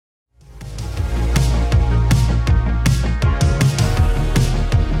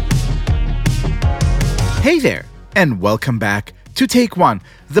Hey there, and welcome back to Take One,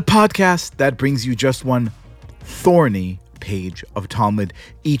 the podcast that brings you just one thorny page of Talmud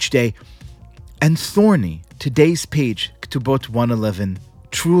each day. And thorny, today's page, Ketubot 111,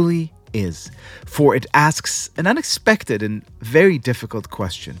 truly is, for it asks an unexpected and very difficult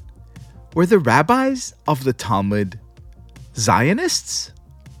question. Were the rabbis of the Talmud Zionists?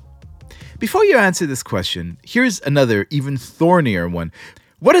 Before you answer this question, here's another, even thornier one.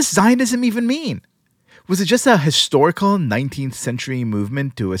 What does Zionism even mean? Was it just a historical 19th century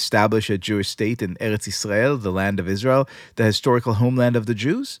movement to establish a Jewish state in Eretz Israel, the land of Israel, the historical homeland of the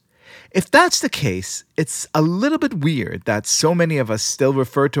Jews? If that's the case, it's a little bit weird that so many of us still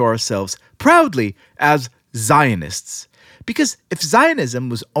refer to ourselves proudly as Zionists. Because if Zionism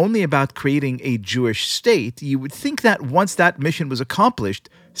was only about creating a Jewish state, you would think that once that mission was accomplished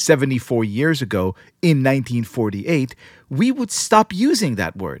 74 years ago in 1948, we would stop using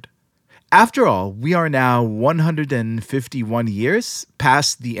that word. After all, we are now 151 years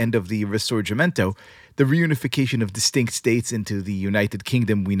past the end of the Risorgimento, the reunification of distinct states into the United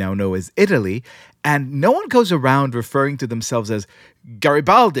Kingdom we now know as Italy, and no one goes around referring to themselves as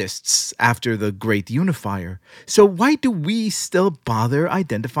Garibaldists after the Great Unifier. So why do we still bother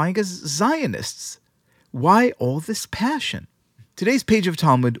identifying as Zionists? Why all this passion? Today's page of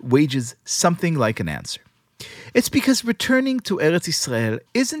Talmud wages something like an answer. It's because returning to Eretz Israel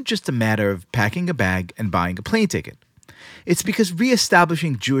isn't just a matter of packing a bag and buying a plane ticket. It's because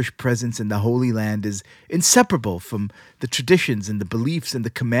re-establishing Jewish presence in the Holy Land is inseparable from the traditions and the beliefs and the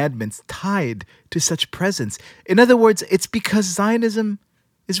commandments tied to such presence. In other words, it's because Zionism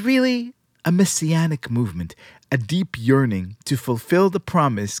is really a messianic movement, a deep yearning to fulfill the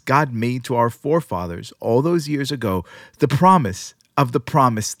promise God made to our forefathers all those years ago, the promise of the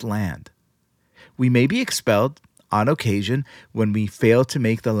promised land. We may be expelled on occasion when we fail to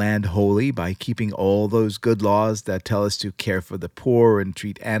make the land holy by keeping all those good laws that tell us to care for the poor and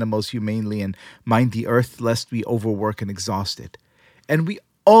treat animals humanely and mind the earth lest we overwork and exhaust it. And we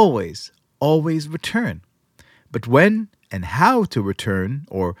always return. But when and how to return,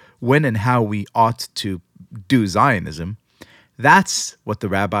 or when and how we ought to do Zionism, that's what the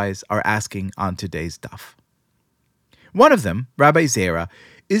rabbis are asking on today's daf. One of them, Rabbi Zera,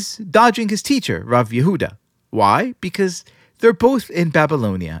 is dodging his teacher, Rav Yehuda. Why? Because they're both in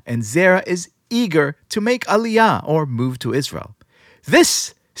Babylonia, and Zera is eager to make Aliyah, or move to Israel.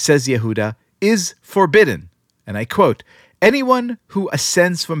 This, says Yehuda, is forbidden. And I quote, anyone who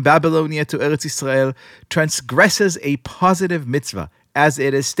ascends from Babylonia to Eretz Israel transgresses a positive mitzvah, as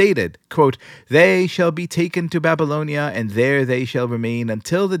it is stated, quote, they shall be taken to Babylonia, and there they shall remain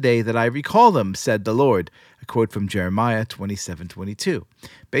until the day that I recall them, said the Lord. A quote from Jeremiah 27:22.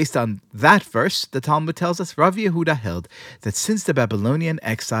 Based on that verse, the Talmud tells us Rav Yehuda held that since the Babylonian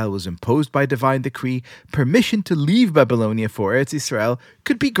exile was imposed by divine decree, permission to leave Babylonia for Eretz Israel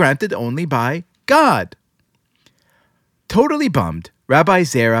could be granted only by God. Totally bummed, Rabbi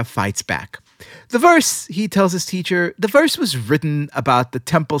Zera fights back. The verse, he tells his teacher, the verse was written about the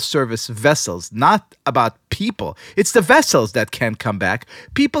temple service vessels, not about people. It's the vessels that can't come back.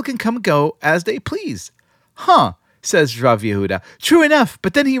 People can come and go as they please. Huh, says Rav Yehuda. True enough,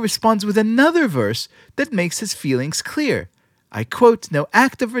 but then he responds with another verse that makes his feelings clear. I quote, no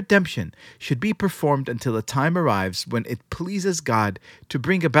act of redemption should be performed until a time arrives when it pleases God to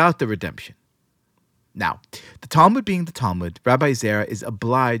bring about the redemption. Now, the Talmud being the Talmud, Rabbi Zera is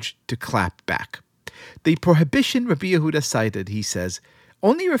obliged to clap back. The prohibition Rabbi Yehuda cited, he says,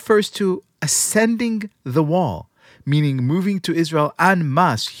 only refers to ascending the wall, meaning moving to Israel en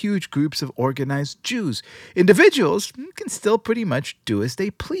masse, huge groups of organized Jews. Individuals can still pretty much do as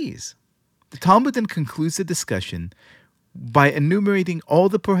they please. The Talmud then concludes the discussion by enumerating all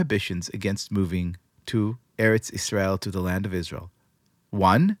the prohibitions against moving to Eretz Israel, to the land of Israel.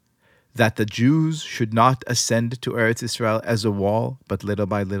 1, that the Jews should not ascend to Eretz Israel as a wall, but little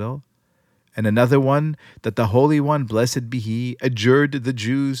by little. And another one, that the Holy One, blessed be He, adjured the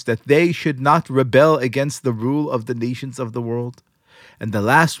Jews that they should not rebel against the rule of the nations of the world. And the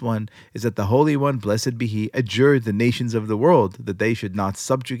last one is that the Holy One, blessed be He, adjured the nations of the world that they should not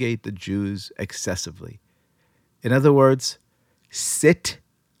subjugate the Jews excessively. In other words, sit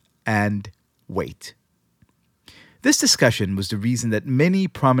and wait. This discussion was the reason that many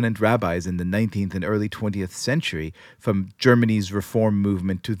prominent rabbis in the 19th and early 20th century, from Germany's Reform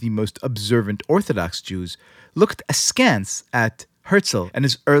movement to the most observant Orthodox Jews, looked askance at Herzl and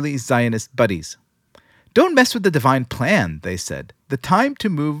his early Zionist buddies. Don't mess with the divine plan, they said. The time to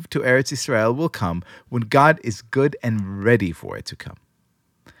move to Eretz Israel will come when God is good and ready for it to come.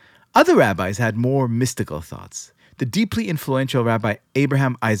 Other rabbis had more mystical thoughts. The deeply influential Rabbi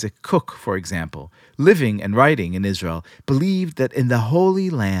Abraham Isaac Kook, for example, living and writing in Israel, believed that in the Holy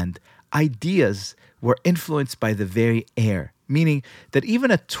Land, ideas were influenced by the very air, meaning that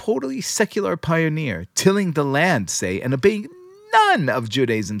even a totally secular pioneer tilling the land, say, and obeying none of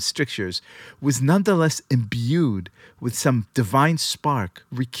Judaism's strictures, was nonetheless imbued with some divine spark,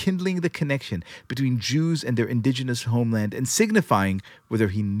 rekindling the connection between Jews and their indigenous homeland and signifying, whether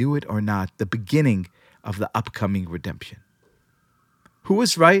he knew it or not, the beginning of the upcoming redemption. Who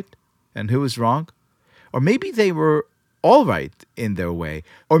was right and who was wrong? Or maybe they were all right in their way.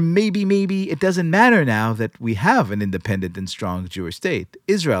 Or maybe it doesn't matter now that we have an independent and strong Jewish state,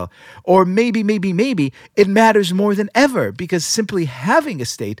 Israel. Or maybe it matters more than ever, because simply having a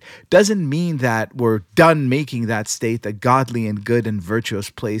state doesn't mean that we're done making that state the godly and good and virtuous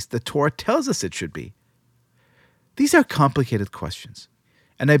place the Torah tells us it should be. These are complicated questions,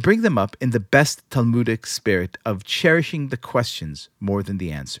 and I bring them up in the best Talmudic spirit of cherishing the questions more than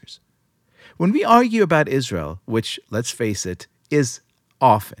the answers. When we argue about Israel, which, let's face it, is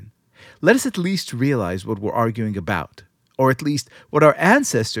often, let us at least realize what we're arguing about, or at least what our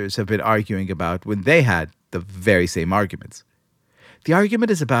ancestors have been arguing about when they had the very same arguments. The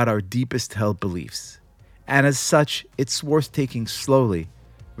argument is about our deepest held beliefs, and as such, it's worth taking slowly,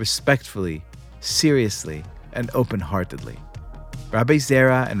 respectfully, seriously, and open-heartedly. Rabbi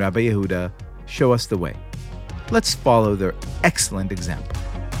Zera and Rabbi Yehuda show us the way. Let's follow their excellent example.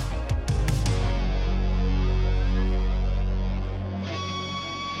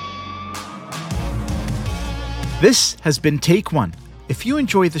 This has been Take One. If you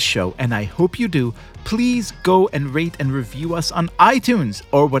enjoy the show, and I hope you do, please go and rate and review us on iTunes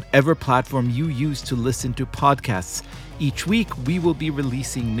or whatever platform you use to listen to podcasts. Each week, we will be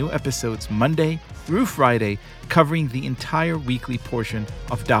releasing new episodes Monday through Friday, covering the entire weekly portion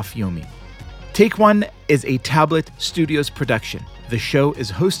of Daf Yomi. Take One is a Tablet Studios production. The show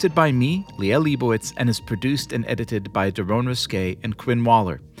is hosted by me, Liel Leibowitz, and is produced and edited by Daron Ruskay and Quinn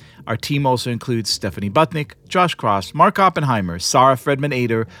Waller. Our team also includes Stephanie Butnick, Josh Cross, Mark Oppenheimer, Sarah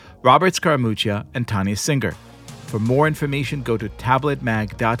Fredman-Ader, Robert Scaramuccia, and Tanya Singer. For more information, go to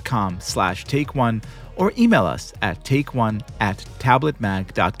tabletmag.com/takeone or email us at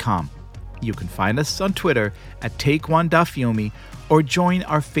takeone@tabletmag.com. You can find us on Twitter at TakeOneDafyomi or join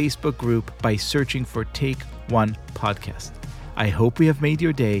our Facebook group by searching for Take One Podcast. I hope we have made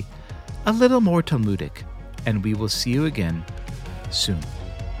your day a little more Talmudic, and we will see you again soon.